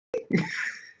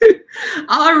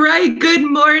All right, good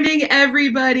morning,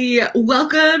 everybody.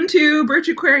 Welcome to Birch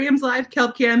Aquarium's live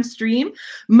Kelp Cam stream.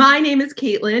 My name is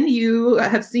Kaitlyn. You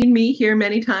have seen me here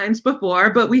many times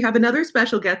before, but we have another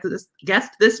special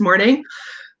guest this morning,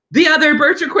 the other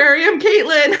Birch Aquarium,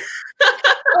 Kaitlyn.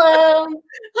 Hello.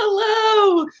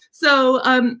 Hello. So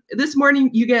this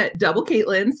morning you get double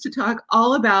Kaitlyns to talk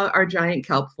all about our giant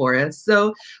kelp forest.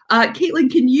 So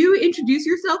Kaitlyn, can you introduce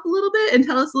yourself a little bit and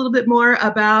tell us a little bit more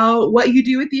about what you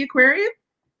do at the aquarium?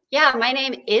 Yeah, my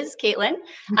name is Kaitlyn.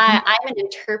 I'm an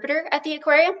interpreter at the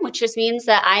aquarium, which just means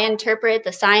that I interpret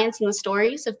the science and the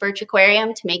stories of Birch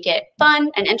Aquarium to make it fun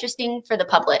and interesting for the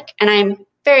public. And I'm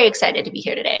very excited to be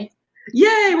here today.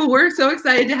 Yay! Well, we're so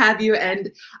excited to have you,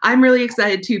 and I'm really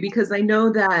excited too because I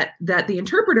know that the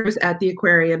interpreters at the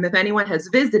aquarium, if anyone has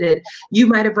visited, you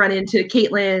might have run into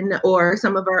Kaitlyn or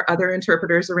some of our other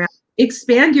interpreters around.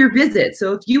 Expand your visit.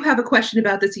 So if you have a question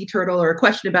about the sea turtle or a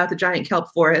question about the giant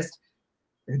kelp forest,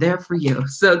 they're there for you.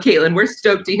 So Kaitlyn, we're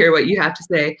stoked to hear what you have to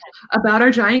say about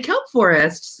our giant kelp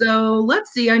forest. So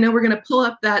let's see. I know we're going to pull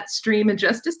up that stream in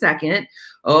just a second.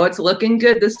 Oh, it's looking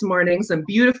good this morning. Some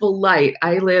beautiful light.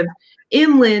 I live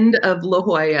inland of La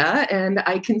Jolla, and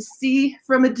I can see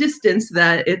from a distance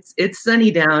that it's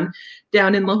sunny down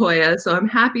in La Jolla. So I'm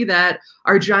happy that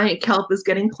our giant kelp is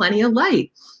getting plenty of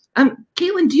light.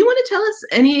 Kaitlyn, do you want to tell us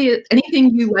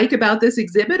anything you like about this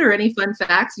exhibit or any fun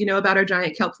facts you know about our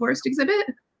giant kelp forest exhibit?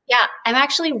 Yeah, I'm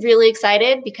actually really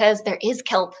excited because there is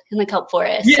kelp in the kelp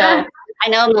forest. Yeah. So I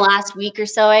know in the last week or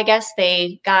so, I guess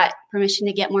they got permission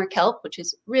to get more kelp, which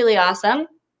is really awesome.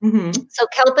 Mm-hmm. So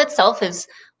kelp itself is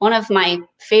one of my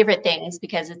favorite things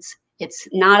because it's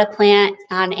not a plant,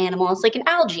 not an animal. It's like an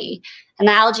algae, and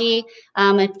the algae,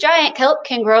 a giant kelp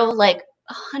can grow like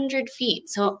 100 feet.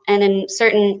 So, and in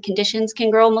certain conditions can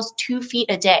grow almost 2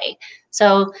 feet a day.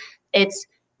 So it's,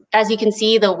 as you can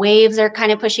see, the waves are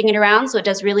kind of pushing it around. So it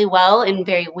does really well in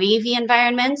very wavy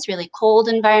environments, really cold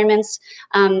environments.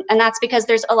 And that's because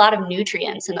there's a lot of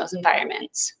nutrients in those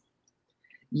environments.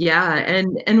 Yeah,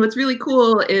 and what's really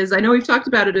cool is, I know we've talked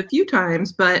about it a few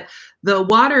times, but the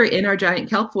water in our giant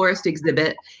kelp forest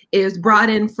exhibit is brought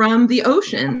in from the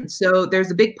ocean. So there's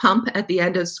a big pump at the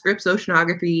end of Scripps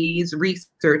Oceanography's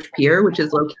research pier, which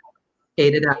is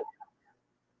located at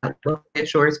La Jolla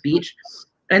Shores Beach.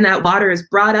 And that water is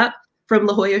brought up from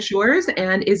La Jolla Shores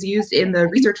and is used in the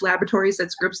research laboratories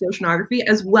at Scripps Oceanography,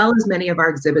 as well as many of our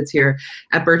exhibits here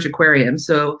at Birch Aquarium.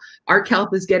 So our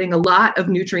kelp is getting a lot of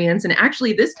nutrients, and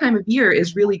actually this time of year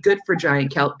is really good for giant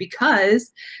kelp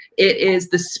because it is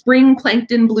the spring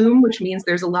plankton bloom, which means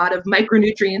there's a lot of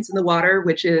micronutrients in the water,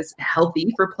 which is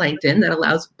healthy for plankton. That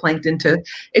allows plankton to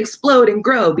explode and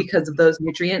grow because of those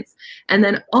nutrients. And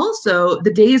then also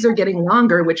the days are getting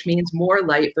longer, which means more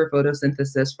light for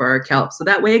photosynthesis for our kelp. So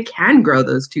that way it can grow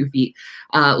those 2 feet,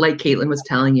 like Kaitlyn was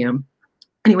telling you.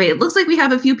 Anyway, it looks like we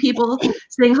have a few people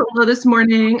saying hello this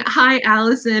morning. Hi,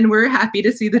 Allison. We're happy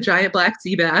to see the giant black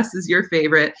sea bass is your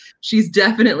favorite. She's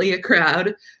definitely a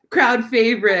crowd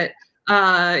favorite.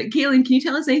 Kaitlyn, can you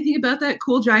tell us anything about that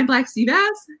cool giant black sea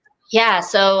bass? Yeah,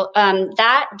 so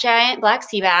that giant black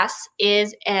sea bass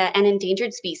is an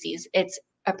endangered species. It's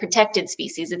a protected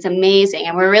species. It's amazing.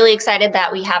 And we're really excited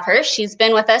that we have her. She's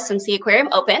been with us since the aquarium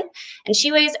opened, and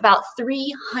she weighs about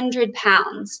 300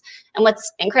 pounds. And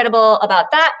what's incredible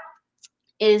about that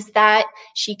is that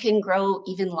she can grow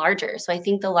even larger. So I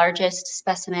think the largest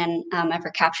specimen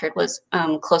ever captured was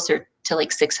closer to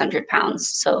like 600 pounds.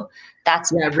 So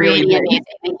that's pretty really amazing.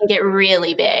 They can get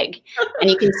really big. And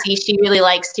you can see she really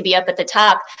likes to be up at the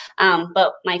top.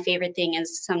 But my favorite thing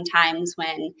is sometimes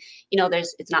when, you know,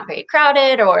 it's not very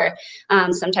crowded, or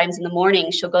sometimes in the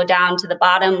morning, she'll go down to the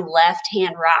bottom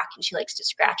left-hand rock and she likes to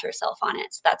scratch herself on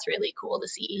it. So that's really cool to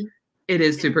see. It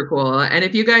is super cool. And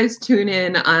if you guys tune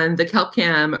in on the Kelp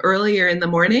Cam earlier in the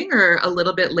morning or a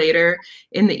little bit later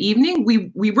in the evening,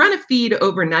 we run a feed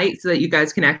overnight so that you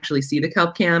guys can actually see the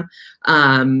Kelp Cam.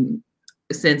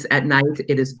 Since at night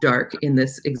it is dark in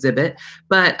this exhibit.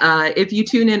 But if you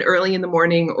tune in early in the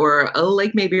morning, or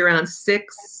like maybe around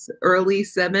 6, early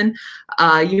 7,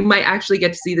 you might actually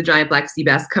get to see the giant black sea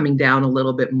bass coming down a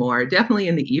little bit more. Definitely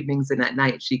in the evenings and at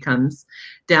night she comes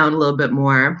down a little bit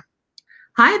more.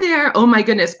 Hi there. Oh my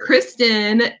goodness.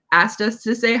 Kristen asked us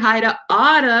to say hi to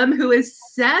Autumn, who is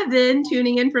 7,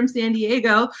 tuning in from San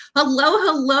Diego. Hello,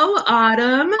 hello,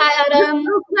 Autumn. Hi, Autumn.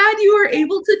 We're so glad you were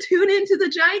able to tune into the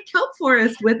giant kelp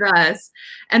forest with us.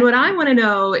 And what I want to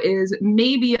know is,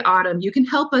 maybe, Autumn, you can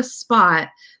help us spot,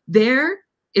 there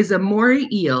is a moray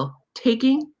eel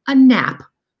taking a nap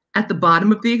at the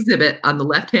bottom of the exhibit on the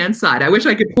left-hand side. I wish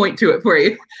I could point to it for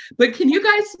you. But can you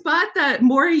guys spot that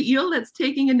moray eel that's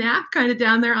taking a nap kind of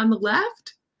down there on the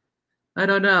left? I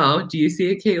don't know. Do you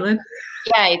see it, Kaitlyn?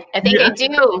 Yeah, I think I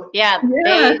do. Yeah,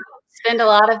 Yeah. they spend a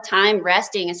lot of time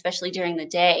resting, especially during the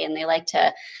day, and they like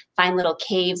to find little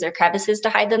caves or crevices to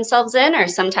hide themselves in, or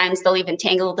sometimes they'll even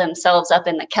tangle themselves up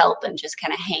in the kelp and just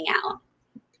kind of hang out.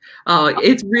 Oh,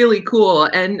 it's really cool.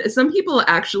 And some people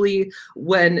actually,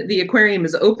 when the aquarium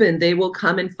is open, they will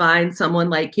come and find someone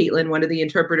like Kaitlyn, one of the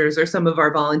interpreters, or some of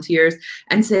our volunteers,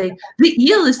 and say, the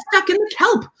eel is stuck in the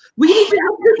kelp. We need to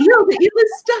help the eel. The eel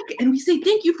is stuck. And we say,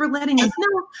 thank you for letting us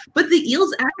know. But the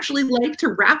eels actually like to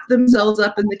wrap themselves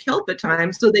up in the kelp at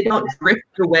times so they don't drift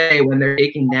away when they're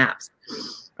taking naps.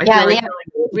 Yeah, and they have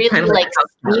really kind of like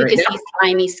mucousy, right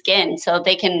slimy skin, so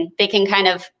they can kind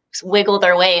of wiggle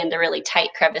their way into really tight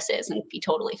crevices and be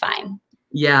totally fine.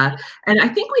 Yeah, and I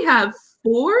think we have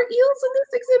 4 eels in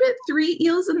this exhibit, 3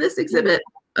 eels in this exhibit,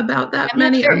 about that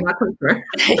many. I'm not quite sure.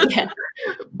 Yeah.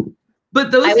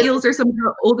 But those eels are some of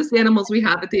the oldest animals we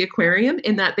have at the aquarium,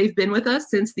 in that they've been with us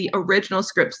since the original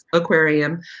Scripps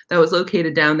Aquarium that was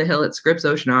located down the hill at Scripps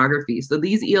Oceanography. So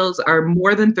these eels are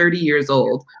more than 30 years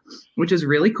old, which is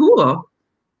really cool.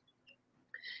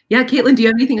 Yeah, Kaitlyn, do you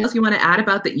have anything else you want to add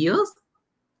about the eels?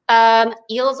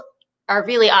 Eels are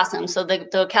really awesome. So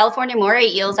the California moray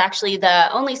eel is actually the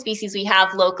only species we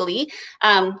have locally,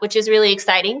 which is really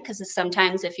exciting because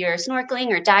sometimes if you're snorkeling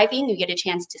or diving, you get a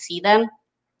chance to see them.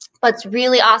 What's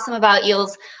really awesome about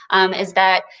eels is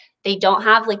that they don't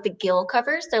have like the gill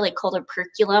covers. They're like called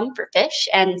operculum for fish.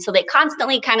 And so they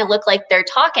constantly kind of look like they're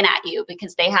talking at you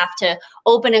because they have to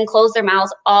open and close their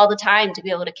mouths all the time to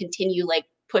be able to continue like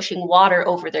pushing water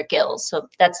over their gills. So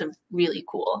that's really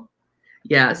cool.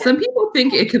 Yeah, some people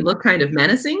think it can look kind of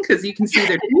menacing because you can see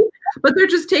their teeth, but they're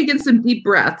just taking some deep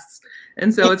breaths.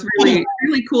 And so it's really,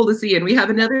 really cool to see. And we have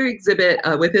another exhibit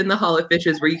within the Hall of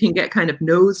Fishes where you can get kind of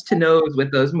nose to nose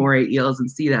with those moray eels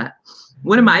and see that.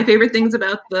 One of my favorite things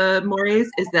about the morays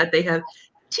is that they have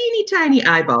teeny tiny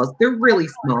eyeballs. They're really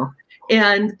small.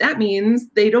 And that means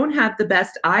they don't have the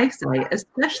best eyesight,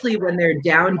 especially when they're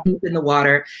down deep in the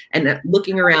water and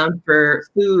looking around for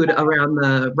food around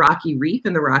the rocky reef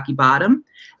and the rocky bottom.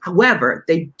 However,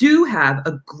 they do have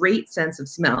a great sense of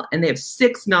smell, and they have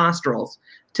 6 nostrils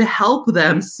to help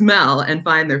them smell and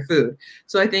find their food.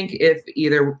 So I think if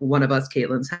either one of us,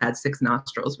 Kaitlyn's, had 6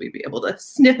 nostrils, we'd be able to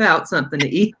sniff out something to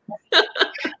eat.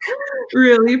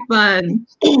 Really fun.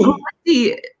 Let's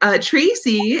see.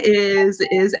 Tracy is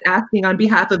asking on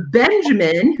behalf of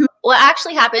Benjamin, who what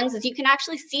actually happens is you can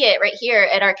actually see it right here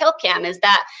at our kelp cam is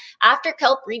that after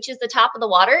kelp reaches the top of the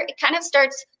water, it kind of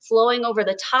starts flowing over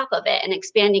the top of it and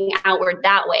expanding outward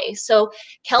that way. So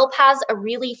kelp has a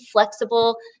really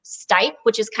flexible stipe,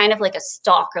 which is kind of like a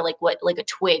stalk or like what like a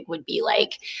twig would be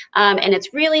like. And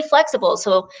it's really flexible.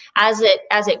 So as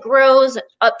it grows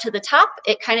up to the top,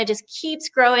 it kind of just keeps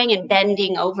growing and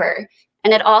bending over.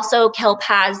 And it also, kelp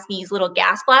has these little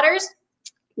gas bladders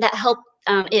that help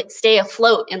it stay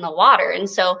afloat in the water. And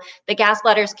so the gas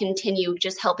bladders continue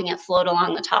just helping it float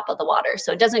along the top of the water.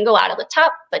 So it doesn't go out of the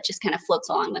top, but just kind of floats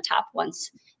along the top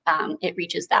once it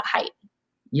reaches that height.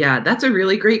 Yeah, that's a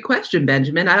really great question,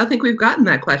 Benjamin. I don't think we've gotten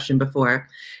that question before.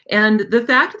 And the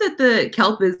fact that the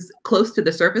kelp is close to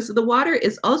the surface of the water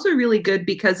is also really good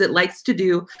because it likes to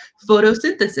do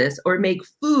photosynthesis or make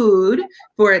food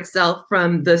for itself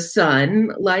from the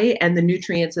sunlight and the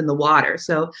nutrients in the water.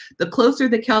 So the closer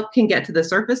the kelp can get to the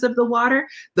surface of the water,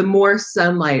 the more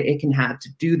sunlight it can have to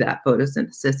do that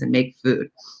photosynthesis and make food.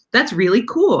 That's really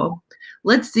cool.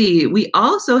 Let's see. We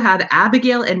also have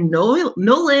Abigail and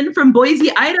Nolan from Boise,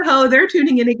 Idaho. They're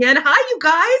tuning in again. Hi, you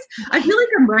guys. I feel like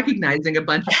I'm recognizing a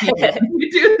bunch of people.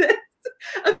 We do this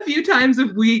a few times a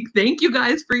week. Thank you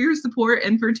guys for your support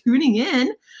and for tuning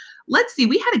in. Let's see.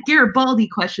 We had a Garibaldi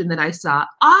question that I saw.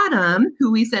 Autumn,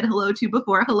 who we said hello to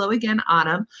before, hello again,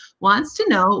 Autumn, wants to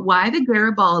know why the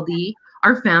Garibaldi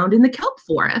are found in the kelp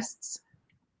forests.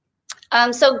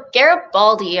 So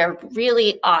Garibaldi are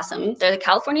really awesome. They're the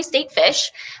California state fish.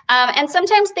 And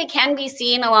sometimes they can be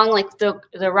seen along like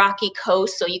the rocky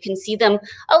coast. So you can see them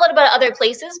a little bit other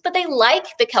places, but they like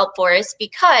the kelp forest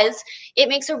because it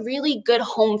makes a really good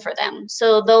home for them.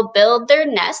 So they'll build their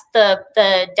nest, the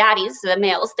daddies, the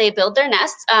males, they build their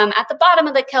nests at the bottom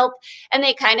of the kelp and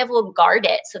they kind of will guard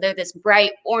it. So they're this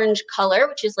bright orange color,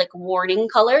 which is like warning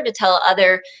color to tell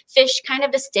other fish kind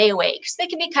of to stay away because they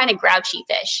can be kind of grouchy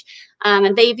fish.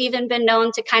 And they've even been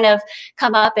known to kind of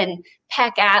come up and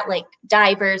peck at like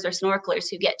divers or snorkelers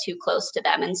who get too close to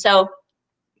them. And so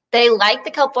they like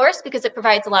the kelp forest because it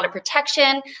provides a lot of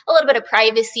protection, a little bit of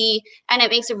privacy, and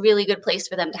it makes a really good place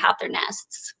for them to have their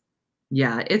nests.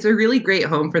 Yeah, it's a really great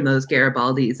home for those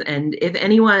Garibaldis. And if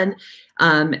anyone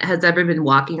has ever been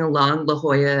walking along La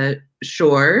Jolla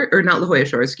Shore, or not La Jolla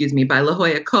Shore, excuse me, by La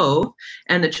Jolla Cove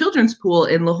and the children's pool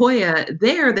in La Jolla,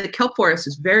 there, the kelp forest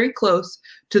is very close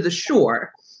to the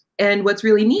shore. And what's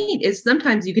really neat is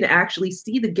sometimes you can actually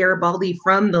see the Garibaldi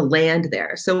from the land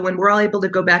there. So when we're all able to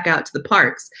go back out to the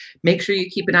parks, make sure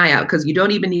you keep an eye out because you don't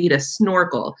even need a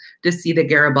snorkel to see the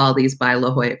Garibaldis by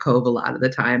La Jolla Cove a lot of the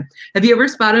time. Have you ever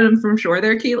spotted them from shore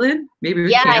there, Kaitlyn? Maybe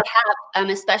we Yeah, can. I have,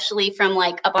 especially from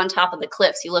like up on top of the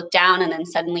cliffs. You look down and then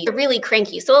suddenly they're really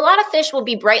cranky. So a lot of fish will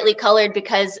be brightly colored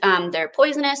because they're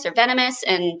poisonous or venomous,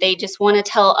 and they just want to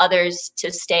tell others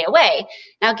to stay away.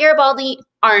 Now, Garibaldi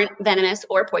aren't venomous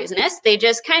or poisonous. They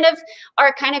just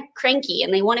are kind of cranky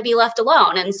and they want to be left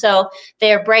alone. And so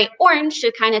they're bright orange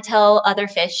to kind of tell other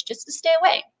fish just to stay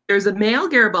away. There's a male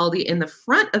Garibaldi in the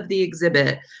front of the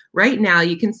exhibit right now.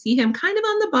 You can see him kind of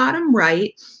on the bottom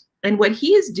right. And what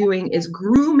he is doing is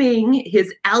grooming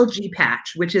his algae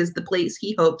patch, which is the place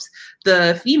he hopes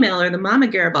the female or the mama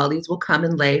Garibaldis will come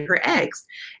and lay her eggs.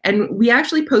 And we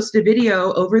actually posted a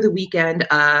video over the weekend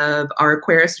of our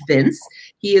aquarist, Vince.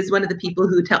 He is one of the people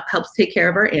who helps take care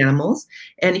of our animals.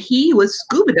 And he was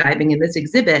scuba diving in this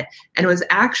exhibit and was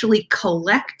actually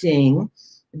collecting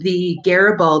the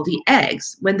Garibaldi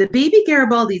eggs. When the baby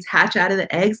Garibaldis hatch out of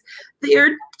the eggs, they are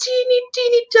teeny,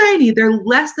 teeny, tiny. They're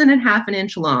less than half an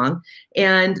inch long,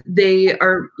 and they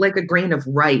are like a grain of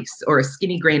rice or a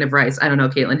skinny grain of rice. I don't know,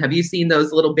 Kaitlyn, have you seen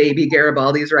those little baby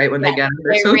Garibaldis right when they get them?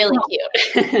 They're so really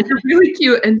cute. cute. They're really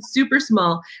cute and super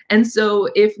small. And so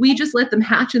if we just let them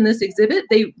hatch in this exhibit,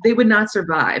 they would not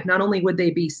survive. Not only would they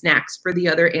be snacks for the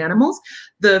other animals,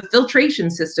 the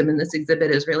filtration system in this exhibit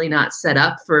is really not set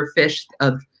up for fish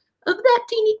of that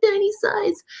teeny tiny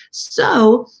size.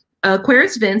 So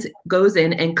Aquarist Vince goes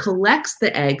in and collects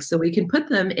the eggs so we can put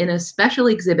them in a special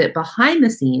exhibit behind the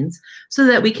scenes so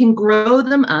that we can grow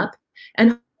them up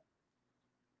and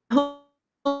more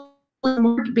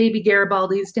baby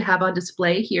Garibaldis to have on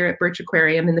display here at Birch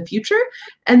Aquarium in the future,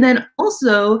 and then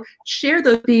also share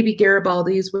those baby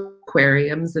Garibaldis with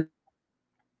aquariums in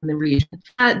the region.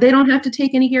 They don't have to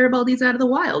take any Garibaldis out of the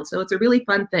wild, so it's a really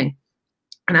fun thing.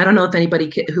 And I don't know if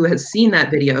anybody who has seen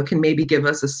that video can maybe give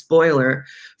us a spoiler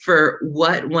for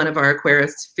what one of our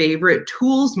aquarists' favorite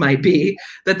tools might be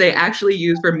that they actually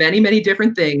use for many, many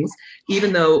different things,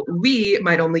 even though we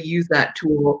might only use that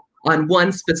tool on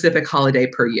one specific holiday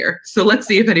per year. So let's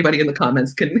see if anybody in the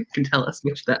comments can tell us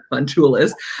which that fun tool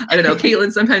is. I don't know,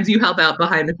 Kaitlyn, sometimes you help out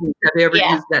behind the scenes. Have you ever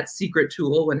used that secret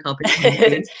tool when helping?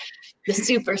 The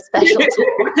super special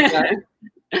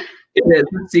tool. It is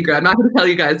a secret. I'm not going to tell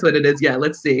you guys what it is yet.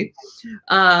 Let's see.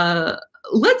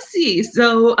 Let's see.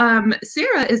 So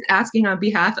Sarah is asking on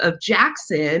behalf of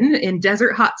Jackson in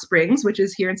Desert Hot Springs, which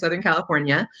is here in Southern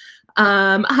California.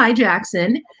 Hi,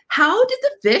 Jackson. How did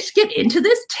the fish get into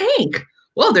this tank?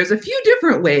 Well, there's a few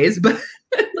different ways, but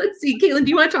let's see. Kaitlyn, do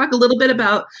you want to talk a little bit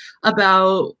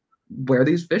about where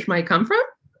these fish might come from?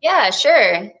 Yeah,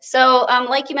 sure. So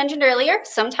like you mentioned earlier,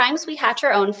 sometimes we hatch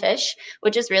our own fish,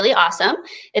 which is really awesome.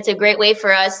 It's a great way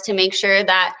for us to make sure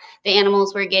that the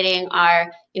animals we're getting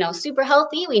are, super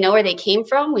healthy. We know where they came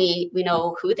from. We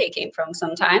know who they came from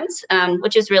sometimes,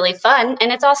 which is really fun. And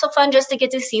it's also fun just to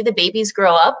get to see the babies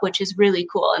grow up, which is really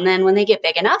cool. And then when they get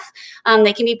big enough,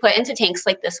 they can be put into tanks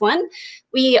like this one.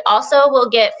 We also will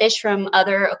get fish from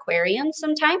other aquariums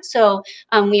sometimes. So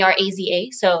we are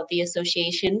AZA, so the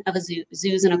Association of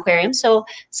Zoos and Aquariums. So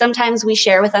sometimes we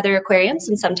share with other aquariums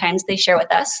and sometimes they share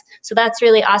with us. So that's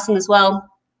really awesome as well.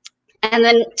 And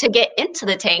then to get into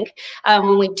the tank,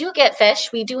 when we do get fish,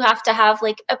 we do have to have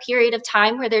like a period of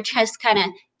time where they're just kind of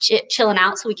chilling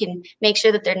out so we can make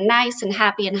sure that they're nice and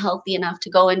happy and healthy enough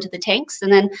to go into the tanks.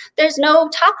 And then there's no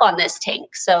top on this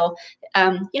tank. So,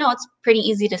 it's pretty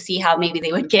easy to see how maybe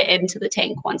they would get into the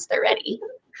tank once they're ready.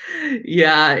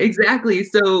 Yeah, exactly.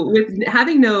 So with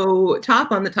having no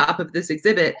top on the top of this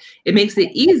exhibit, it makes it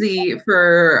easy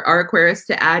for our aquarists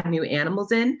to add new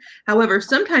animals in. However,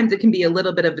 sometimes it can be a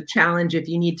little bit of a challenge if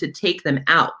you need to take them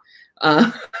out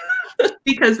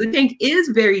because the tank is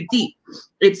very deep.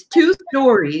 It's 2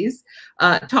 stories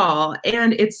tall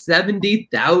and it's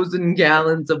 70,000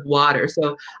 gallons of water.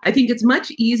 So I think it's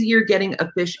much easier getting a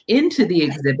fish into the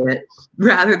exhibit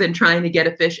rather than trying to get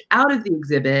a fish out of the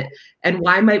exhibit. And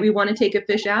why might we want to take a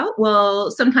fish out?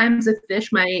 Well, sometimes a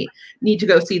fish might need to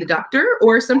go see the doctor,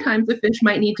 or sometimes a fish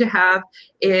might need to have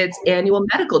its annual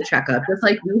medical checkup, just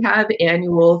like we have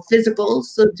annual physicals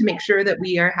so to make sure that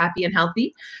we are happy and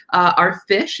healthy. Our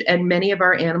fish and many of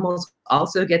our animals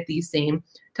also get these same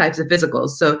types of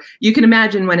physicals. So you can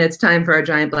imagine when it's time for our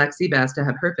giant black sea bass to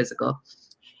have her physical.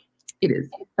 It is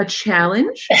a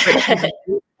challenge, but she's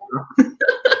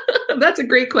that's a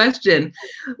great question.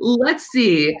 Let's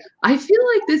see. I feel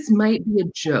like this might be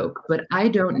a joke, but I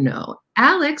don't know.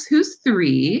 Alex, who's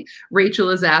 3, Rachel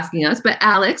is asking us, but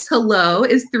Alex, hello,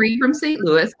 is 3 from St.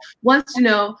 Louis, wants to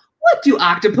know, what do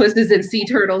octopuses and sea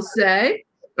turtles say?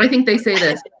 I think they say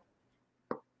this.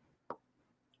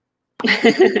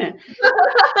 I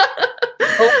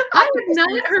have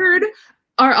not heard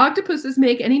our octopuses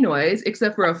make any noise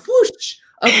except for a whoosh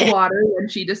of water when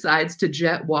she decides to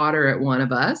jet water at one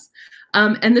of us.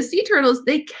 And the sea turtles,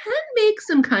 they can make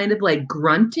some kind of like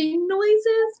grunting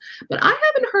noises, but I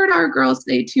haven't heard our girls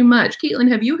say too much.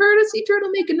 Kaitlyn, have you heard a sea turtle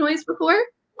make a noise before?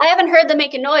 I haven't heard them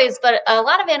make a noise, but a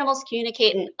lot of animals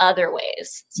communicate in other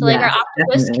ways. So like our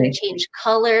octopus can change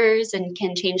colors and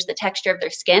can change the texture of their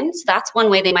skin. So that's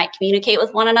one way they might communicate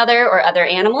with one another or other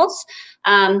animals.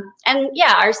 And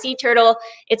yeah, our sea turtle,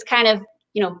 it's kind of,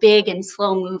 you know, big and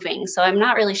slow moving. So I'm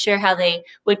not really sure how they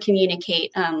would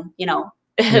communicate, you know,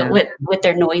 with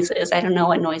their noises. I don't know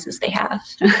what noises they have.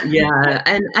 Yeah,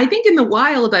 and I think in the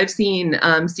wild, I've seen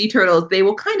sea turtles, they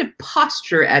will kind of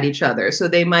posture at each other. So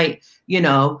they might, you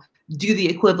know, do the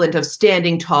equivalent of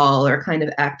standing tall or kind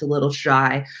of act a little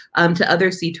shy to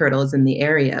other sea turtles in the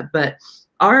area. But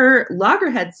our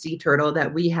loggerhead sea turtle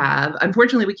that we have,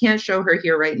 unfortunately, we can't show her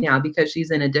here right now because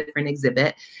she's in a different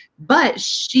exhibit, but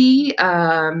she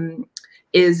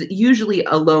is usually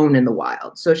alone in the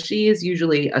wild. So she is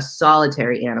usually a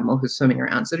solitary animal who's swimming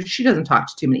around. So she doesn't talk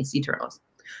to too many sea turtles.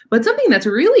 But something that's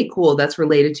really cool that's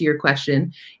related to your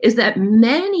question is that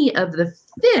many of the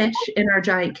fish in our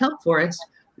giant kelp forest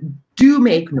do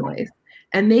make noise.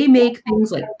 And they make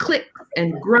things like clicks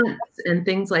and grunts and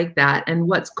things like that. And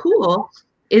what's cool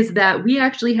is that we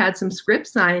actually had some script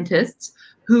scientists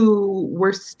who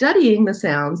were studying the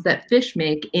sounds that fish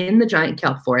make in the giant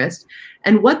kelp forest.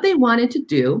 And what they wanted to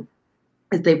do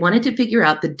is they wanted to figure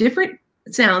out the different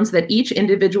sounds that each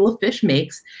individual fish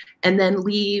makes and then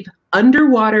leave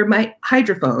underwater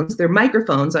hydrophones, they're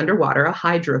microphones underwater, a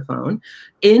hydrophone,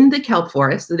 in the kelp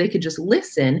forest so they could just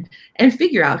listen and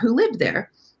figure out who lived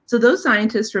there. So those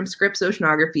scientists from Scripps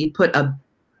Oceanography put a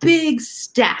big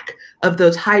stack of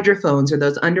those hydrophones or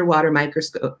those underwater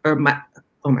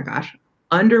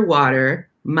underwater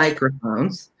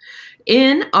microphones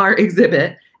in our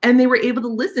exhibit, and they were able to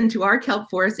listen to our kelp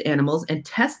forest animals and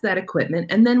test that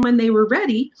equipment. And then when they were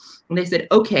ready, and they said,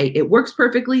 okay, it works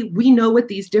perfectly. We know what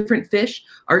these different fish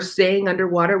are saying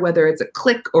underwater, whether it's a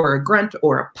click or a grunt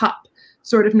or a pop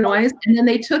sort of noise. And then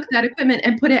they took that equipment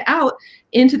and put it out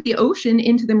into the ocean,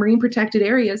 into the marine protected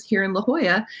areas here in La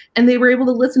Jolla. And they were able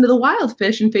to listen to the wild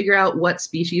fish and figure out what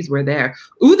species were there.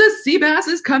 Ooh, the sea bass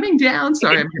is coming down.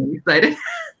 Sorry, I'm really excited.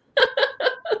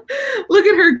 Look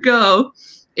at her go.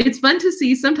 It's fun to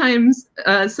see. Sometimes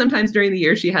during the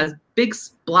year, she has big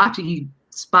splotchy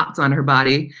spots on her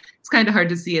body. It's kind of hard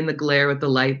to see in the glare with the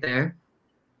light there.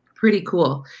 Pretty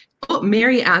cool. Oh,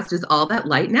 Mary asked, is all that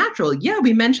light natural? Yeah,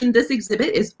 we mentioned this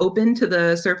exhibit is open to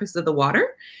the surface of the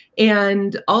water.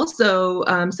 And also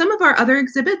some of our other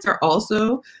exhibits are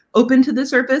also open to the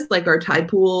surface, like our tide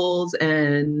pools.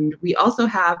 And we also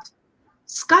have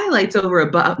skylights over a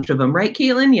bunch of them, right,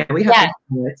 Kaitlyn? Yeah, we have.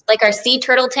 Yeah. Like our sea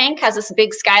turtle tank has this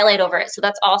big skylight over it. So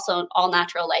that's also all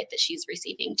natural light that she's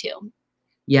receiving too.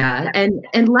 Yeah,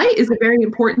 and light is a very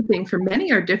important thing for many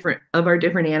of our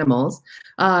different animals.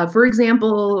 For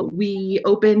example, we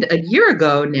opened a year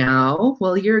ago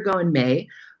in May,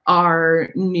 our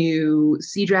new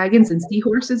sea dragons and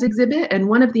seahorses exhibit. And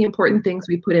one of the important things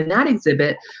we put in that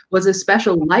exhibit was a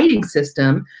special lighting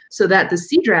system so that the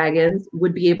sea dragons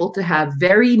would be able to have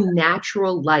very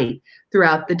natural light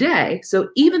throughout the day. So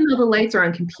even though the lights are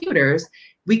on computers,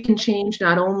 we can change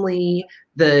not only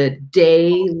the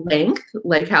day length,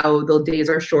 like how the days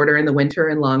are shorter in the winter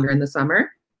and longer in the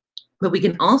summer, but we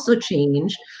can also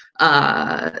change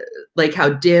like how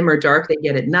dim or dark they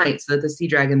get at night so that the sea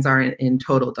dragons aren't in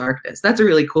total darkness. That's a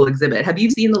really cool exhibit. Have you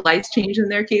seen the lights change in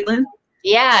there, Kaitlyn?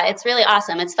 Yeah, it's really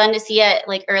awesome. It's fun to see it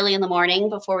like early in the morning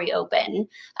before we open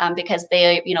because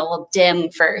they, will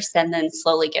dim first and then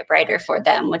slowly get brighter for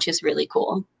them, which is really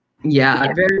cool.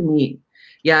 Yeah, very neat.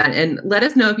 Yeah, and let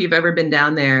us know if you've ever been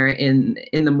down there in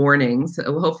the mornings.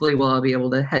 Hopefully we'll all be able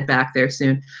to head back there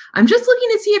soon. I'm just looking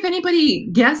to see if anybody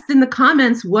guessed in the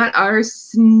comments what our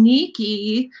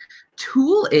sneaky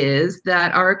tool is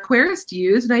that our aquarists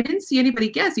use, and I didn't see anybody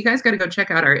guess. You guys got to go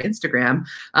check out our Instagram.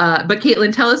 But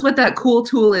Kaitlyn, tell us what that cool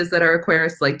tool is that our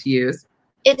aquarists like to use.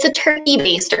 It's a turkey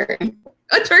baster.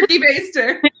 A turkey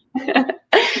baster.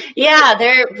 Yeah,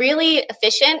 they're really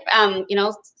efficient.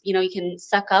 You can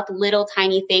suck up little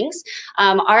tiny things.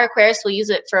 Our aquarists will use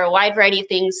it for a wide variety of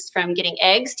things, from getting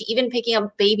eggs to even picking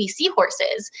up baby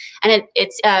seahorses. And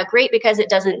it's great because it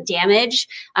doesn't damage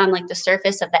like the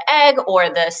surface of the egg or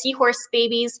the seahorse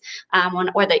babies,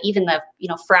 or even the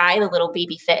fry, the little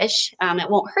baby fish. It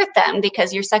won't hurt them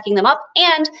because you're sucking them up,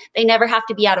 and they never have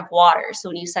to be out of water. So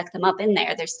when you suck them up in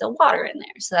there, there's still water in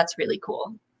there. So that's really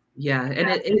cool. Yeah, and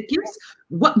it gives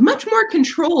much more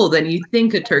control than you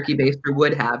think a turkey baster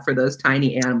would have for those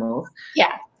tiny animals.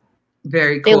 Yeah.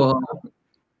 Very cool.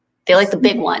 They like the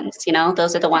big ones,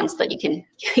 those are the ones that you can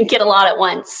get a lot at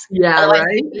once. Yeah, otherwise,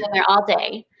 right? you'll be in there all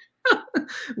day.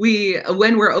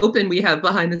 When we're open, we have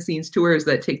behind the scenes tours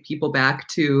that take people back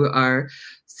to our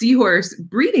seahorse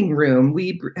breeding room.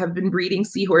 We have been breeding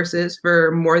seahorses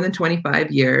for more than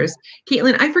 25 years.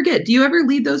 Kaitlyn, I forget, do you ever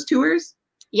lead those tours?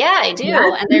 Yeah, I do.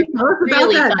 Yes. And they're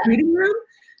really about that fun. breeding room?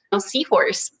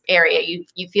 Seahorse area.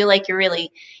 You feel like you're really,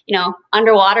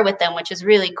 underwater with them, which is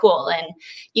really cool. And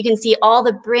you can see all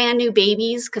the brand new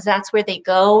babies because that's where they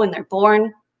go when they're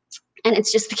born. And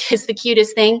it's the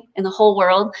cutest thing in the whole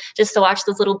world, just to watch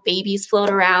those little babies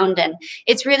float around. And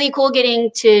it's really cool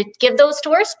getting to give those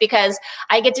tours because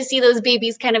I get to see those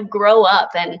babies kind of grow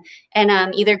up and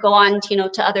either go on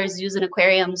to other zoos and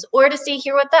aquariums, or to stay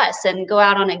here with us and go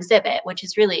out on exhibit, which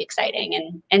is really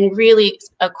exciting and really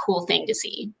a cool thing to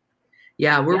see.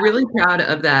 Yeah, we're really proud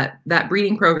of that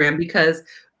breeding program because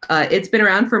it's been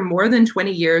around for more than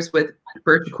 20 years with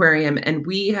Birch Aquarium, and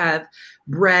we have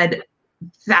bred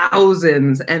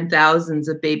thousands and thousands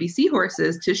of baby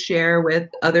seahorses to share with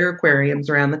other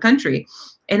aquariums around the country.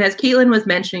 And as Kaitlyn was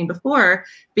mentioning before,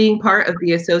 being part of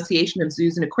the Association of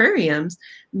Zoos and Aquariums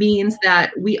means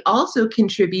that we also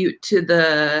contribute to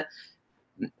the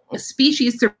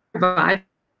species survival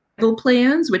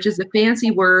plans, which is a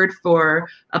fancy word for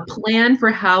a plan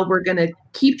for how we're going to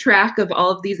keep track of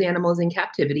all of these animals in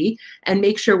captivity and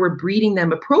make sure we're breeding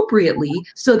them appropriately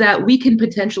so that we can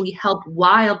potentially help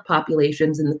wild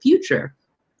populations in the future.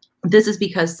 This is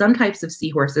because some types of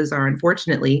seahorses are,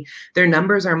 unfortunately, their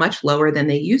numbers are much lower than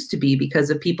they used to be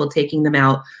because of people taking them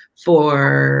out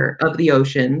of the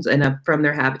oceans and from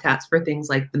their habitats for things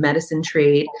like the medicine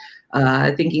trade,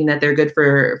 thinking that they're good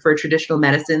for traditional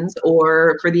medicines,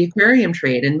 or for the aquarium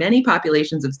trade. And many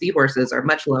populations of seahorses are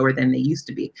much lower than they used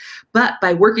to be. But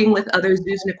by working with other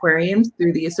zoos and aquariums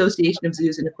through the Association of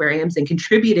Zoos and Aquariums and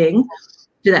contributing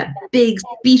to that big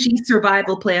species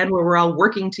survival plan where we're all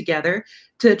working together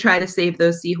to try to save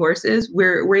those seahorses,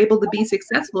 we're able to be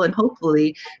successful and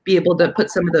hopefully be able to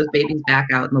put some of those babies back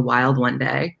out in the wild one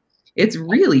day. It's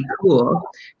really cool.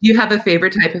 Do you have a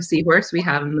favorite type of seahorse we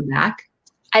have in the back?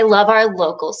 I love our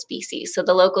local species. So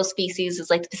the local species is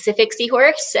like the Pacific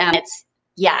seahorse.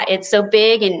 It's so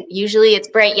big, and usually it's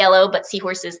bright yellow, but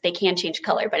seahorses, they can change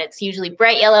color, but it's usually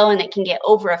bright yellow and it can get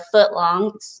over a foot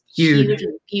long. It's huge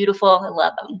and beautiful. I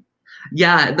love them.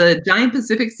 Yeah, the giant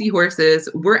Pacific seahorses,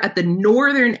 we're at the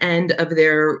northern end of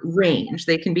their range.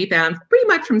 They can be found pretty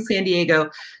much from San Diego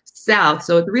south.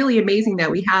 So it's really amazing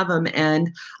that we have them. And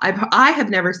I have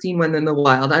never seen one in the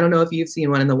wild. I don't know if you've seen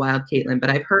one in the wild, Kaitlyn, but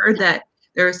I've heard that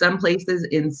there are some places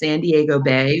in San Diego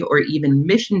Bay or even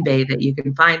Mission Bay that you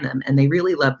can find them. And they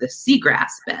really love the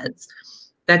seagrass beds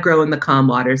that grow in the calm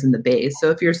waters in the bays. So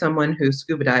if you're someone who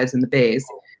scuba dives in the bays,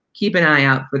 keep an eye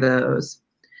out for those.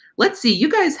 Let's see, you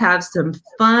guys have some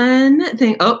fun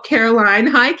thing. Oh, Caroline.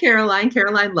 Hi, Caroline.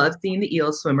 Caroline loves seeing the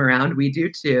eels swim around. We do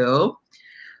too.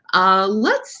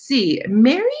 Let's see.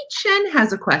 Mary Chen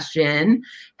has a question.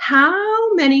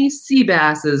 How many sea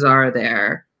basses are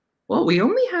there? Well, we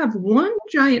only have one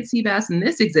giant sea bass in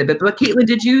this exhibit, but Kaitlyn,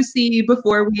 did you see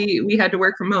before we had to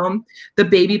work from home the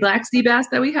baby black sea bass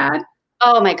that we had?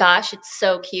 Oh my gosh, it's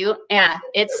so cute. Yeah,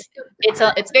 it's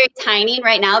very tiny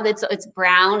right now. It's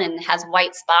brown and has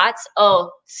white spots.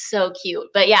 Oh, so cute.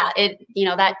 But yeah,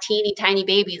 that teeny tiny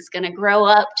baby is gonna grow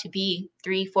up to be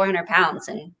 300-400 pounds,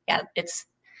 and yeah, it's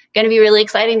gonna be really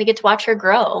exciting to get to watch her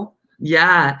grow.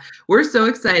 Yeah, we're so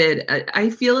excited.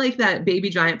 I feel like that baby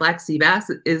giant black sea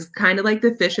bass is kind of like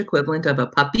the fish equivalent of a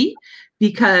puppy,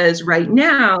 because right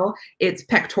now its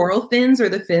pectoral fins, or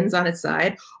the fins on its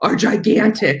side, are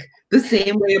gigantic, the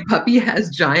same way a puppy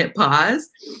has giant paws.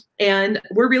 And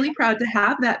we're really proud to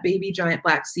have that baby giant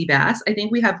black sea bass. I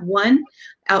think we have one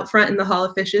out front in the Hall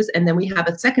of Fishes, and then we have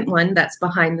a second one that's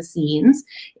behind the scenes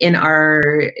in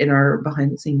our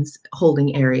behind the scenes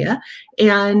holding area.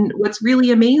 And what's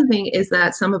really amazing is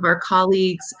that some of our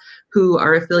colleagues who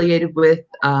are affiliated with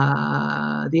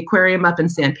the aquarium up in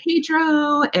San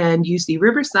Pedro and UC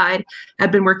Riverside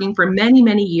have been working for many,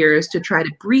 many years to try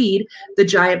to breed the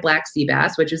giant black sea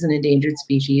bass, which is an endangered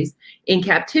species, in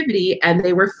captivity, and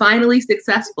they were finally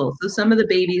successful. So some of the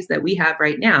babies that we have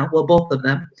right now, well, both of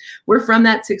them, were from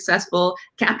that successful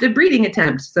captive breeding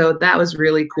attempt. So that was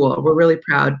really cool. We're really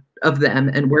proud of them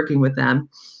and working with them,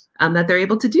 that they're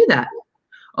able to do that.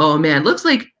 Oh man, looks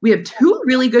like we have two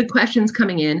really good questions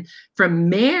coming in from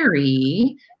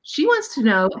Mary. She wants to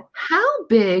know, how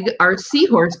big are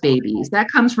seahorse babies? That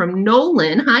comes from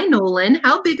Nolan. Hi, Nolan.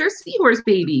 How big are seahorse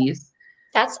babies?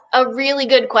 That's a really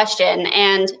good question.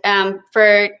 And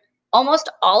for almost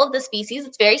all of the species,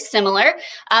 it's very similar.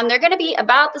 They're going to be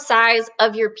about the size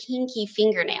of your pinky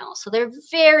fingernail. So they're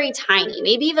very tiny,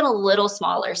 maybe even a little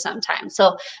smaller sometimes.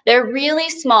 So they're really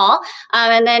small.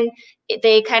 And then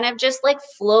they kind of just like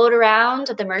float around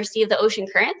at the mercy of the ocean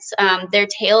currents. Their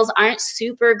tails aren't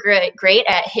super great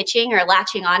at hitching or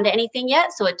latching onto anything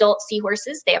yet. So adult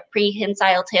seahorses, they have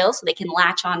prehensile tails, so they can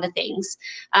latch onto things.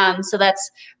 So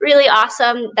that's really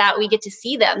awesome that we get to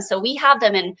see them. So we have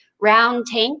them in round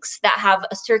tanks that have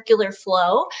a circular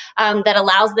flow that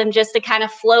allows them just to kind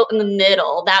of float in the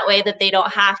middle. That way that they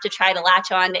don't have to try to latch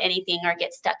onto anything or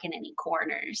get stuck in any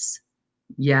corners.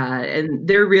 Yeah, and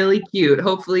they're really cute.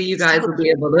 Hopefully you guys will be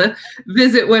able to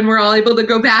visit when we're all able to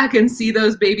go back and see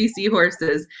those baby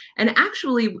seahorses. And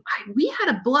actually, we had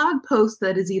a blog post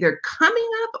that is either coming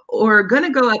up or going to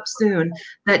go up soon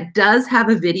that does have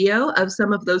a video of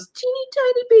some of those teeny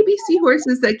tiny baby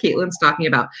seahorses that Kaitlyn's talking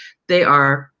about. They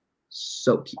are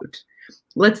so cute.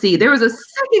 Let's see. There was a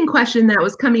second question that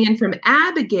was coming in from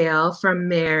Abigail from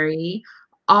Mary.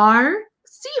 Are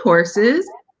seahorses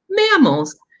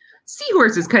mammals?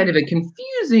 Seahorse is kind of a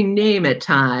confusing name at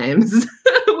times.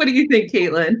 What do you think,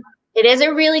 Kaitlyn? It is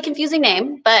a really confusing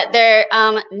name, but they're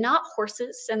not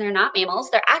horses and they're not mammals.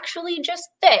 They're actually just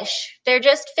fish. They're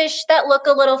just fish that look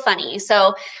a little funny.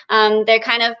 So they're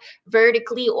kind of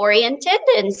vertically oriented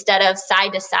instead of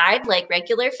side to side like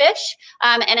regular fish.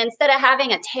 And instead of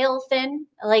having a tail fin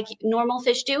like normal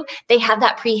fish do, they have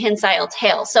that prehensile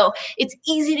tail. So it's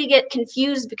easy to get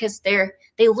confused because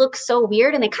they look so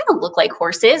weird and they kind of look like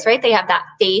horses, right? They have that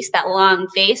face, that long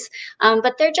face,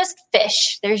 but they're just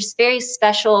fish. They're just very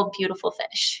special, beautiful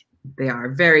fish. They are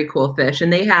very cool fish,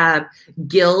 and they have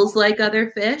gills like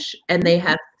other fish, and they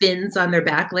have fins on their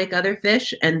back like other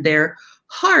fish, and their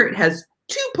heart has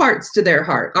 2 parts to their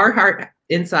heart. Our heart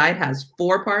inside has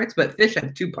 4 parts, but fish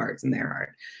have 2 parts in their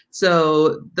heart.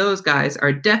 So those guys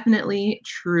are definitely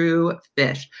true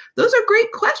fish. Those are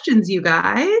great questions, you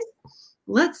guys.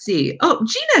 Let's see. Oh,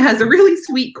 Gina has a really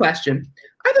sweet question.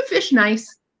 Are the fish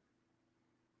nice?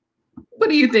 What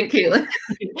do you think, Kaitlyn?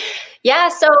 Yeah,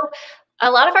 so a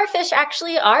lot of our fish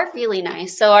actually are really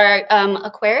nice. So our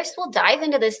aquarists will dive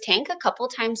into this tank a couple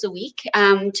times a week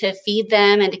to feed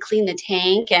them and to clean the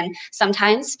tank, and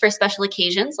sometimes for special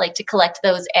occasions like to collect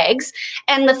those eggs.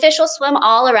 And the fish will swim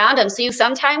all around them. So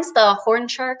sometimes the horn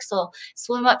sharks will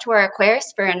swim up to our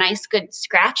aquarists for a nice good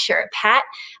scratch or a pat.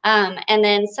 And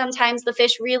then sometimes the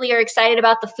fish really are excited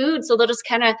about the food, so they'll just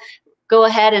kind of go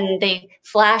ahead and they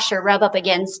flash or rub up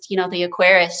against, the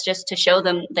aquarius just to show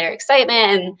them their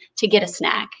excitement and to get a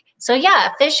snack. So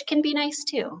yeah, fish can be nice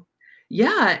too.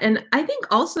 Yeah, and I think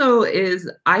also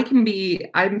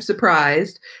I'm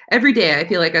surprised every day. I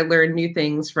feel like I learn new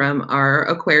things from our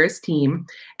Aquarius team,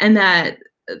 and that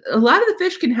a lot of the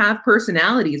fish can have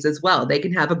personalities as well. They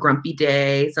can have a grumpy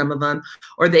day, some of them,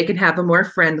 or they can have a more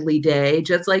friendly day,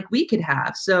 just like we could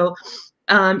have. So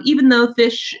even though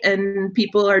fish and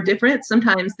people are different,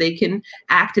 sometimes they can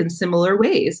act in similar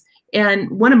ways. And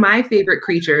one of my favorite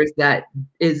creatures that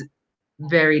is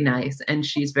very nice and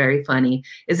she's very funny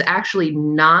is actually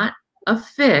not a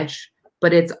fish,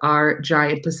 but it's our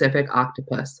giant Pacific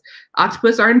octopus.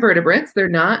 Octopus are invertebrates. They're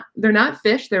not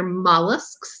fish. They're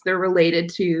mollusks. They're related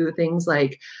to things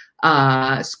like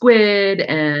squid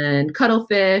and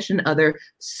cuttlefish and other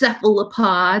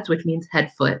cephalopods, which means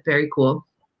head foot. Very cool.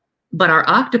 But our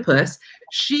octopus,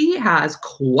 she has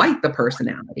quite the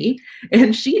personality,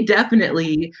 and she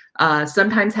definitely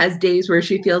sometimes has days where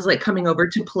she feels like coming over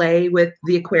to play with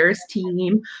the Aquarius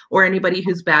team or anybody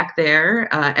who's back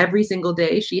there. Every single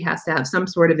day, she has to have some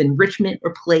sort of enrichment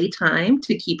or play time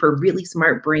to keep her really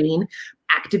smart brain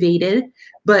activated,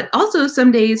 but also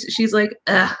some days she's like,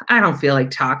 I don't feel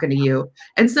like talking to you.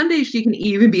 And some days she can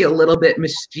even be a little bit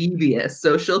mischievous.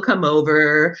 So she'll come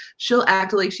over, she'll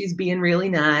act like she's being really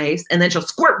nice, and then she'll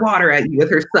squirt water at you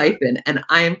with her siphon. And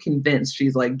I am convinced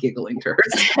she's like giggling to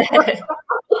herself.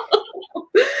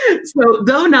 So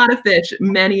though not a fish,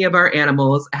 many of our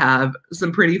animals have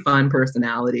some pretty fun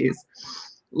personalities.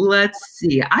 Let's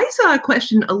see. I saw a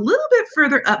question a little bit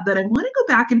further up that I want to go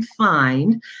back and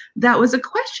find. That was a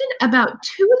question about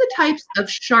two of the types of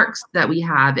sharks that we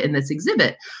have in this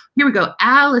exhibit. Here we go.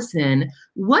 Allison,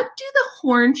 what do the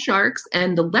horn sharks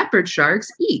and the leopard sharks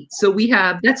eat? So we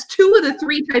have, that's two of the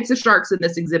three types of sharks in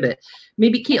this exhibit.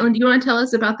 Maybe Kaitlyn, do you want to tell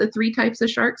us about the three types of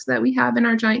sharks that we have in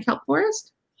our giant kelp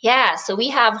forest? Yeah, so we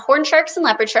have horn sharks and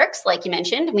leopard sharks, like you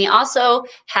mentioned. We also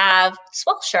have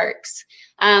swell sharks.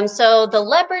 So the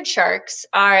leopard sharks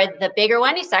are the bigger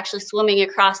one. It's actually swimming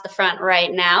across the front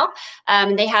right now.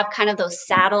 They have kind of those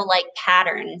saddle-like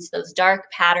patterns, those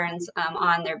dark patterns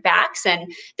on their backs,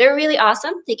 and they're really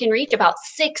awesome. They can reach about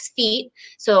 6 feet,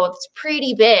 so it's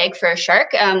pretty big for a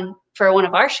shark, for one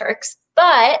of our sharks.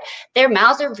 But their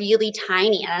mouths are really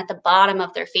tiny and at the bottom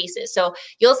of their faces. So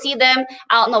you'll see them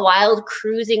out in the wild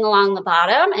cruising along the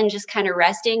bottom and just kind of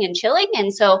resting and chilling.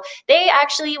 And so they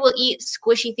actually will eat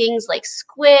squishy things like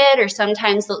squid, or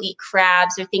sometimes they'll eat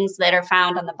crabs or things that are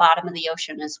found on the bottom of the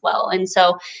ocean as well. And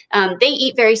so they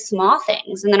eat very small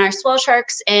things. And then our swell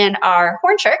sharks and our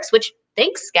horn sharks, which,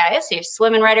 thanks guys, you're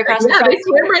swimming right across the front. Yeah, they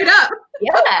swim right up.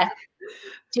 Yeah.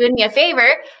 Doing me a favor.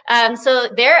 So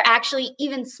they're actually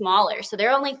even smaller. So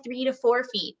they're only 3 to 4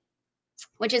 feet,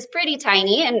 which is pretty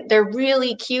tiny, and they're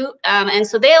really cute. And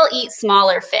so they'll eat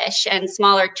smaller fish and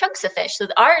smaller chunks of fish. So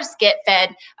ours get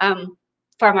fed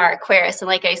from our Aquarius. And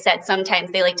like I said,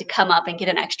 sometimes they like to come up and get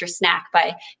an extra snack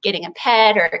by getting a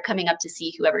pet or coming up to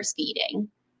see whoever's feeding.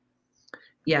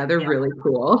 Yeah, they're really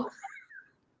cool.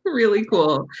 Really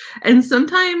cool. And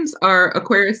sometimes our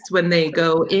aquarists, when they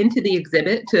go into the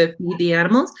exhibit to feed the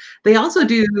animals, they also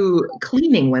do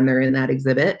cleaning when they're in that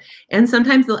exhibit. And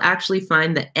sometimes they'll actually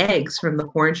find the eggs from the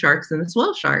horn sharks and the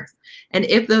swell sharks. And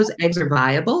if those eggs are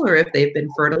viable, or if they've been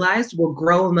fertilized, we'll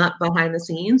grow them up behind the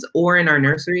scenes or in our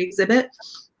nursery exhibit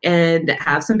and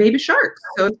have some baby sharks.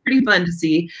 So it's pretty fun to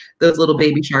see those little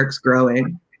baby sharks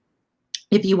growing.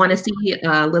 If you want to see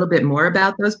a little bit more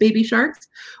about those baby sharks,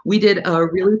 we did a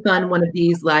really fun one of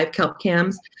these live kelp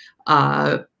cams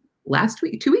last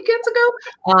week, 2 weekends ago,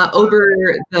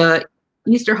 over the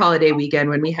Easter holiday weekend,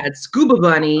 when we had Scuba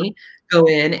Bunny go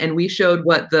in and we showed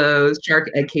what those shark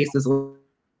egg cases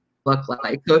look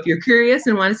like. So if you're curious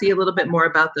and want to see a little bit more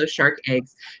about those shark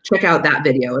eggs, check out that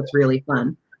video. It's really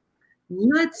fun.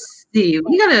 Let's see.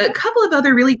 We got a couple of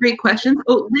other really great questions.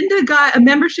 Oh, Linda got a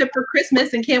membership for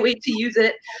Christmas and can't wait to use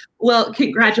it. Well,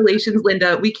 congratulations,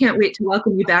 Linda. We can't wait to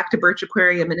welcome you back to Birch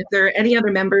Aquarium. And if there are any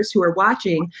other members who are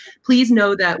watching, please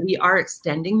know that we are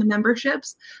extending the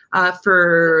memberships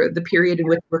for the period in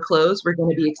which we're closed. We're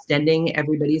going to be extending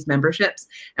everybody's memberships.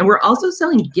 And we're also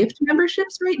selling gift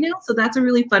memberships right now. So that's a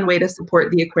really fun way to support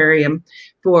the aquarium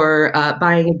for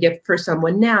buying a gift for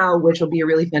someone now, which will be a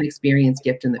really fun experience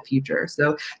gift in the future.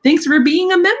 So thanks for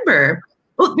being a member.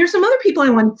 Oh, there's some other people I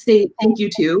want to say thank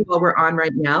you to while we're on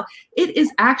right now. It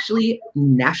is actually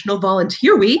National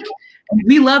Volunteer Week.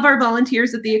 We love our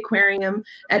volunteers at the aquarium.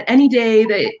 At any day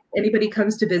that anybody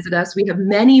comes to visit us, we have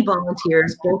many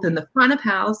volunteers, both in the front of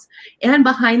house and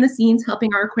behind the scenes,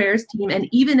 helping our aquarius team, and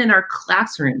even in our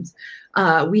classrooms.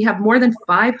 We have more than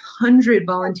 500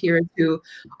 volunteers who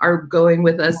are going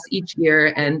with us each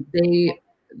year, and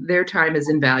their time is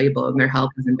invaluable and their help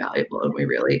is invaluable, and we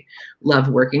really love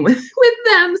working with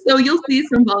them. So you'll see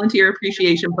some volunteer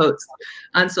appreciation posts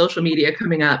on social media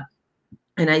coming up.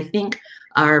 And I think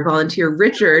our volunteer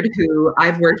Richard, who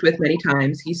I've worked with many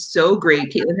times, he's so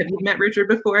great. Kaitlyn, have you met Richard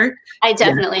before? I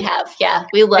definitely have. Yeah,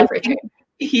 we love Richard.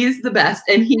 He's the best,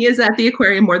 and he is at the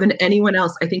aquarium more than anyone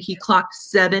else. I think he clocked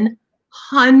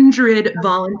 700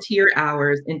 volunteer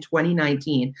hours in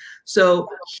 2019. So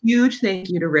huge thank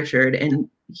you to Richard, and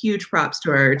huge props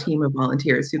to our team of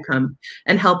volunteers who come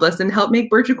and help us and help make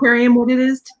Birch Aquarium what it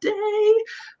is today.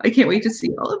 I can't wait to see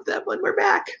all of them when we're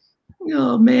back.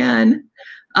 Oh man.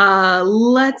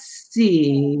 Let's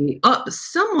see. Oh,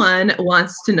 someone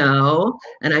wants to know,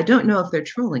 and I don't know if they're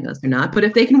trolling us or not, but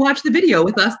if they can watch the video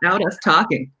without us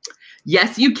talking.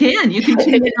 Yes, you can. You can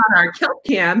tune in on our Kelp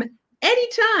Cam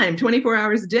anytime, 24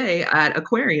 hours a day at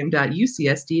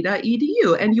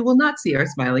aquarium.ucsd.edu, and you will not see our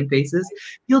smiling faces.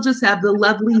 You'll just have the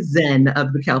lovely zen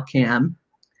of the Kelp Cam.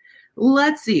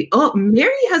 Let's see. Oh,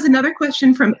 Mary has another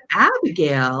question from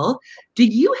Abigail. Do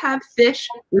you have fish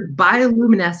with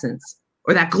bioluminescence,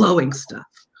 or that glowing stuff?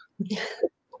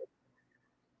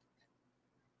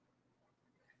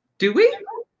 Do we?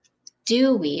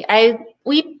 Do we?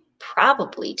 We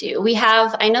probably do.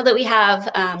 I know that we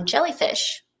have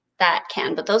jellyfish that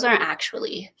can, but those aren't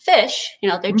actually fish. You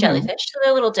know, they're jellyfish, so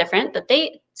they're a little different, but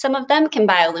some of them can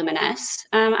bioluminesce.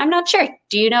 I'm not sure.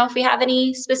 Do you know if we have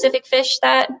any specific fish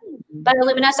that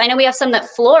bioluminesce? I know we have some that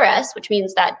fluoresce, which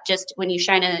means that just when you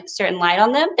shine a certain light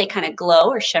on them, they kind of glow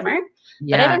or shimmer.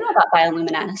 Yeah. But I don't know about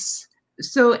bioluminesce.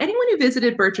 So anyone who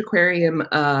visited Birch Aquarium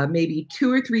maybe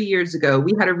 2 or 3 years ago,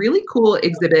 we had a really cool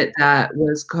exhibit that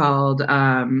was called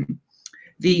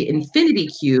the Infinity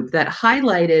Cube that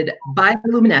highlighted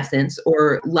bioluminescence,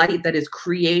 or light that is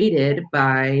created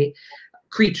by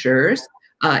creatures,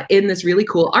 in this really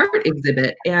cool art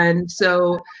exhibit. And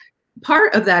so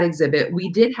part of that exhibit, we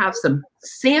did have some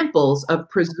samples of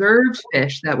preserved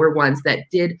fish that were ones that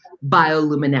did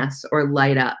bioluminesce or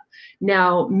light up.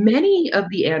 Now, many of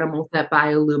the animals that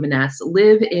bioluminesce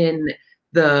live in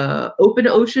the open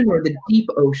ocean or the deep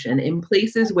ocean, in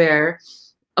places where,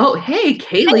 oh, hey,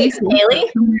 Kaylee.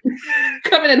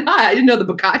 Coming in hot. I didn't know the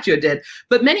Boccaccio did.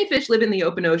 But many fish live in the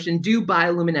open ocean, do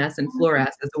bioluminesce and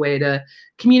fluoresce as a way to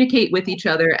communicate with each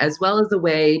other, as well as a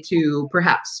way to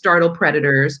perhaps startle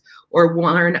predators or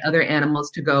warn other animals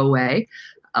to go away.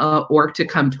 Or to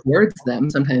come towards them.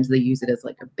 Sometimes they use it as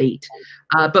like a bait.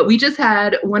 But we just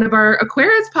had one of our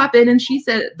aquarists pop in, and she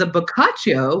said the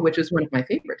Boccaccio, which is one of my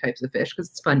favorite types of fish because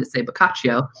it's fun to say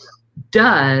Boccaccio,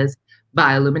 does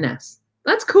bioluminesce.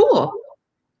 That's cool.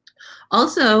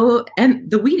 Also, and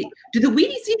do the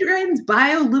weedy sea dragons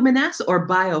bioluminesce or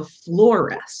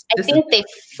biofluoresce? I think they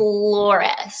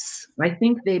fluoresce. I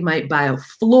think they might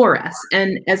biofluoresce.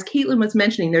 And as Kaitlyn was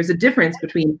mentioning, there's a difference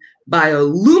between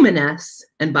bioluminesce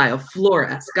and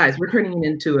biofluoresce. Guys, we're turning it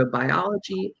into a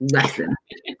biology lesson.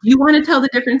 Do you want to tell the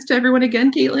difference to everyone again,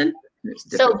 Kaitlyn?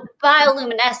 So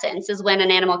bioluminescence is when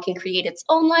an animal can create its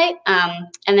own light,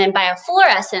 and then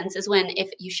biofluorescence is when if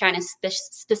you shine a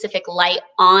specific light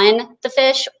on the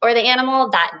fish or the animal,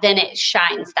 that then it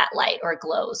shines that light or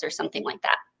glows or something like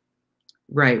that.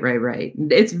 Right.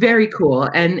 It's very cool,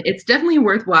 and it's definitely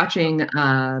worth watching.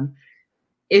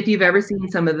 If you've ever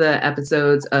seen some of the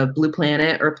episodes of Blue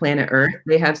Planet or Planet Earth,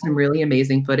 they have some really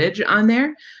amazing footage on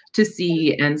there to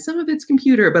see, and some of it's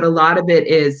computer, but a lot of it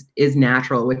is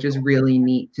natural, which is really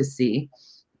neat to see.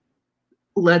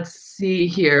 Let's see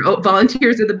here. Oh,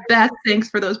 volunteers are the best. Thanks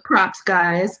for those props,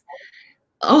 guys.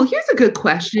 Oh, here's a good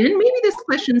question. Maybe this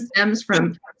question stems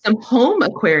from some home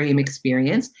aquarium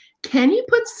experience. Can you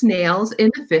put snails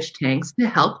in the fish tanks to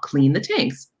help clean the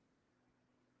tanks?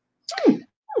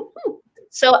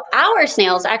 So our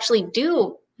snails actually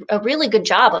do a really good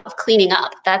job of cleaning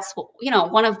up. That's,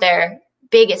 one of their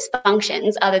biggest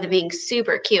functions, other than being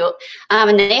super cute.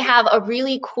 And they have a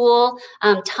really cool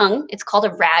tongue. It's called a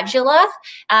radula,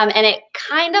 and it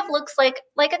kind of looks like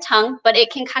a tongue, but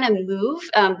it can kind of move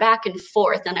back and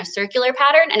forth in a circular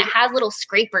pattern, and it has little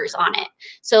scrapers on it.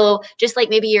 So just like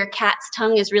maybe your cat's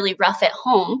tongue is really rough at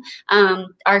home,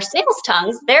 our snail's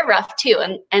tongues, they're rough too.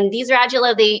 And these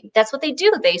radula, that's what they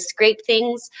do. They scrape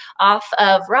things off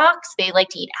of rocks. They like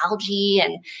to eat algae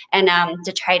and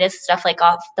detritus, stuff like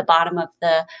off the bottom of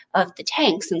the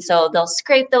tanks, and so they'll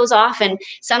scrape those off. And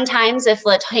sometimes if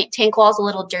the tank wall is a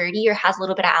little dirty or has a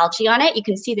little bit of algae on it, you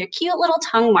can see their cute little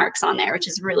tongue marks on there, which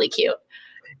is really cute.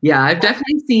 Yeah, I've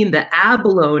definitely seen the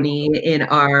abalone in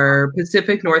our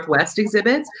Pacific Northwest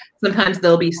exhibits. Sometimes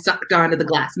they'll be sucked onto the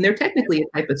glass, and they're technically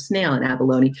a type of snail, an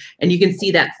abalone, and you can see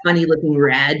that funny looking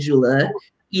radula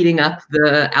eating up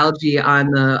the algae on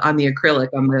the acrylic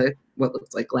on the what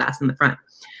looks like glass in the front.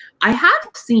 I have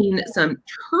seen some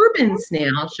turban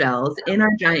snail shells in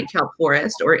our giant kelp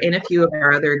forest or in a few of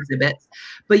our other exhibits,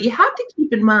 but you have to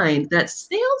keep in mind that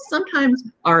snails sometimes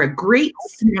are a great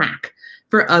snack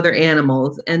for other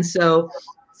animals. And so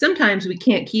sometimes we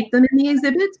can't keep them in the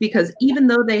exhibits because even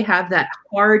though they have that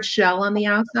hard shell on the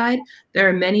outside, there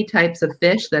are many types of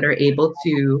fish that are able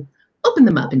to open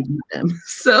them up and eat them.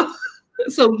 So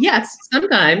yes,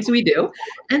 sometimes we do,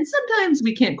 and sometimes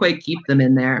we can't quite keep them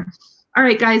in there. All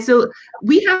right, guys, so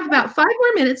we have about 5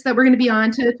 more minutes that we're going to be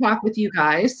on to talk with you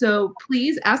guys. So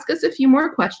please ask us a few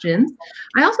more questions.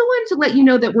 I also wanted to let you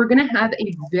know that we're going to have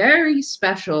a very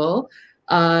special,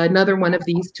 another one of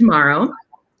these tomorrow.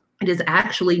 It is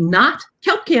actually not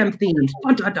Kelp Cam themed.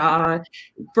 Dun, dun, dun.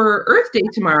 For Earth Day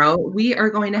tomorrow, we are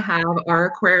going to have our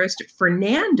aquarist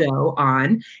Fernando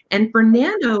on. And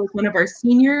Fernando is one of our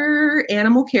senior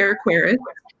animal care aquarists.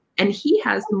 And he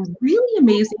has some really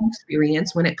amazing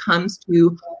experience when it comes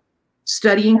to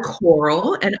studying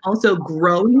coral and also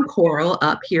growing coral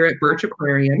up here at Birch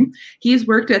Aquarium. He's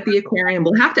worked at the aquarium.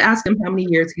 We'll have to ask him how many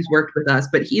years he's worked with us,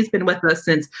 but he's been with us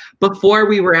since before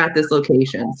we were at this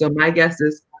location. So my guess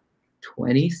is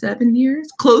 27 years,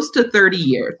 close to 30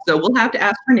 years. So we'll have to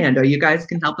ask Fernando. You guys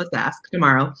can help us ask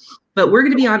tomorrow. But we're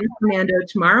going to be on with Fernando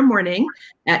tomorrow morning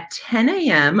at 10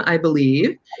 a.m., I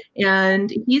believe.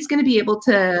 And he's going to be able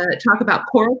to talk about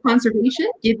coral conservation,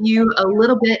 give you a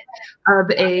little bit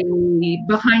of a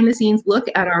behind the scenes look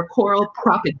at our coral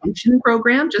propagation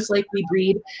program, just like we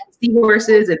breed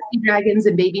seahorses and sea dragons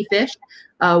and baby fish.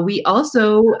 We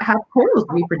also have corals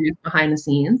reproduce behind the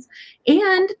scenes.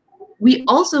 And we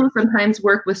also sometimes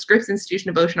work with Scripps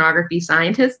Institution of Oceanography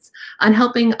scientists on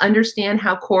helping understand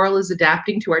how coral is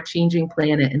adapting to our changing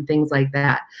planet and things like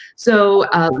that. So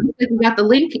we got the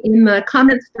link in the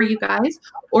comments for you guys,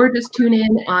 or just tune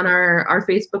in on our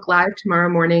Facebook Live tomorrow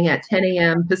morning at 10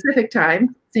 a.m. Pacific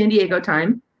time, San Diego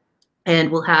time.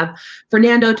 And we'll have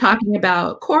Fernando talking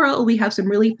about coral. We have some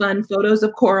really fun photos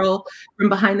of coral from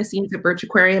behind the scenes at Birch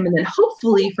Aquarium, and then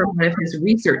hopefully from one of his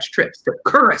research trips to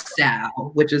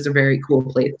Curacao, which is a very cool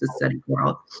place to study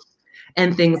coral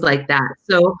and things like that.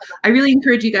 So I really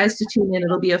encourage you guys to tune in.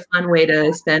 It'll be a fun way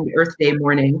to spend Earth Day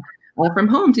morning from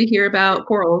home to hear about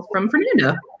corals from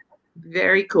Fernando.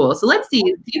 Very cool. So let's see.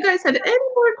 Do you guys have any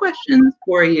more questions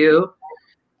for you?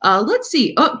 Let's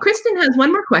see. Oh, Kristen has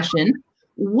one more question.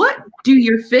 What do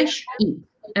your fish eat?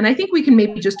 And I think we can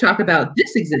maybe just talk about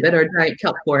this exhibit, our giant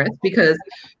kelp forest, because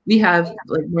we have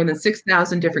like more than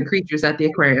 6,000 different creatures at the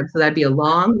aquarium. So that'd be a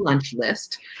long lunch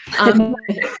list. Kaitlyn,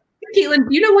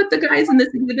 do you know what the guys in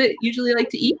this exhibit usually like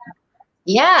to eat?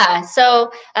 Yeah,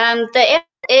 so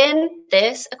in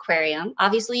this aquarium,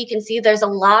 obviously you can see there's a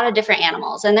lot of different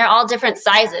animals and they're all different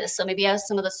sizes. So maybe you have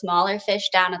some of the smaller fish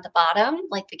down at the bottom,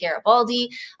 like the Garibaldi,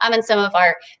 and some of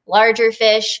our larger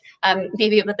fish,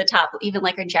 maybe up at the top, even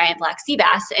like our giant black sea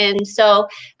bass. And so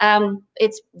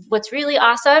what's really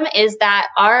awesome is that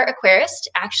our aquarist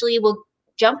actually will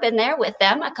jump in there with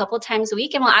them a couple times a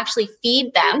week, and we'll actually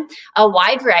feed them a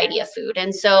wide variety of food.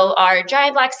 And so our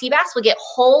giant black sea bass will get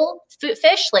whole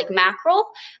fish like mackerel,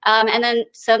 and then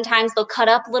sometimes they'll cut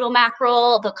up little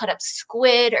mackerel, they'll cut up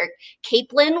squid or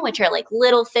Kaitlyn, which are like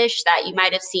little fish that you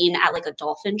might have seen at like a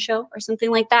dolphin show or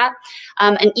something like that,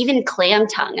 and even clam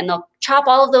tongue. And they'll chop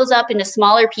all of those up into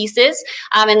smaller pieces,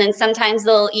 and then sometimes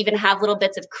they'll even have little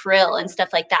bits of krill and stuff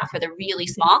like that for the really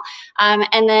small,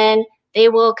 and then they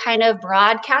will kind of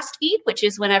broadcast feed, which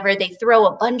is whenever they throw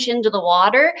a bunch into the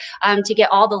water to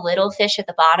get all the little fish at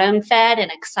the bottom fed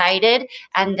and excited.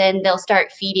 And then they'll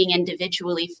start feeding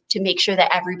individually to make sure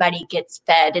that everybody gets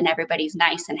fed and everybody's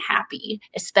nice and happy,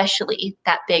 especially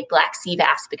that big black sea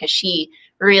bass, because she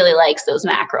really likes those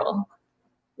mackerel.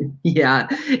 Yeah,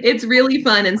 it's really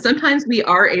fun. And sometimes we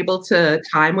are able to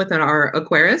time with our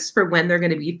aquarists for when they're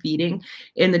going to be feeding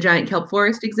in the giant kelp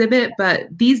forest exhibit. But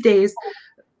these days,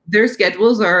 their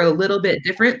schedules are a little bit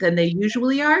different than they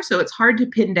usually are. So it's hard to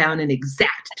pin down an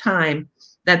exact time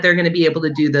that they're going to be able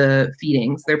to do the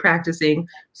feedings. They're practicing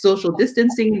social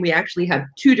distancing. We actually have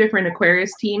 2 different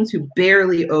Aquarius teams who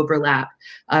barely overlap,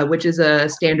 which is a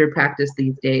standard practice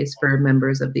these days for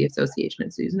members of the Association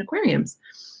of Zoos and Aquariums.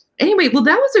 Anyway, well,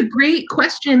 that was a great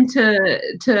question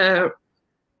to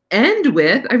end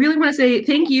with. I really want to say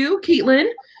thank you, Kaitlyn,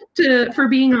 for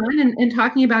being on and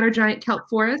talking about our giant kelp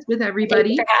forest with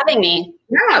everybody. Thanks for having me.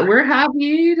 Yeah, we're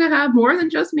happy to have more than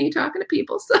just me talking to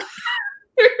people. So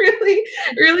really,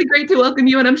 really great to welcome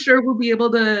you. And I'm sure we'll be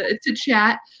able to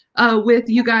chat with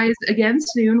you guys again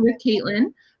soon with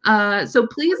Kaitlyn. So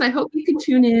please, I hope you can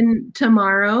tune in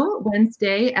tomorrow,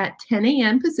 Wednesday at 10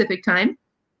 a.m. Pacific time,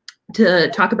 to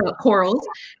talk about corals.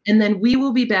 And then we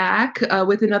will be back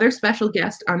with another special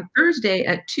guest on Thursday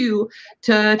at 2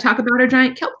 to talk about our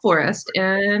giant kelp forest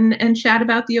and chat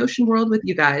about the ocean world with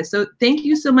you guys. So thank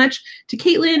you so much to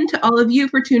Kaitlyn, to all of you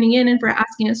for tuning in and for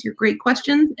asking us your great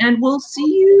questions. And we'll see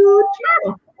you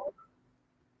tomorrow.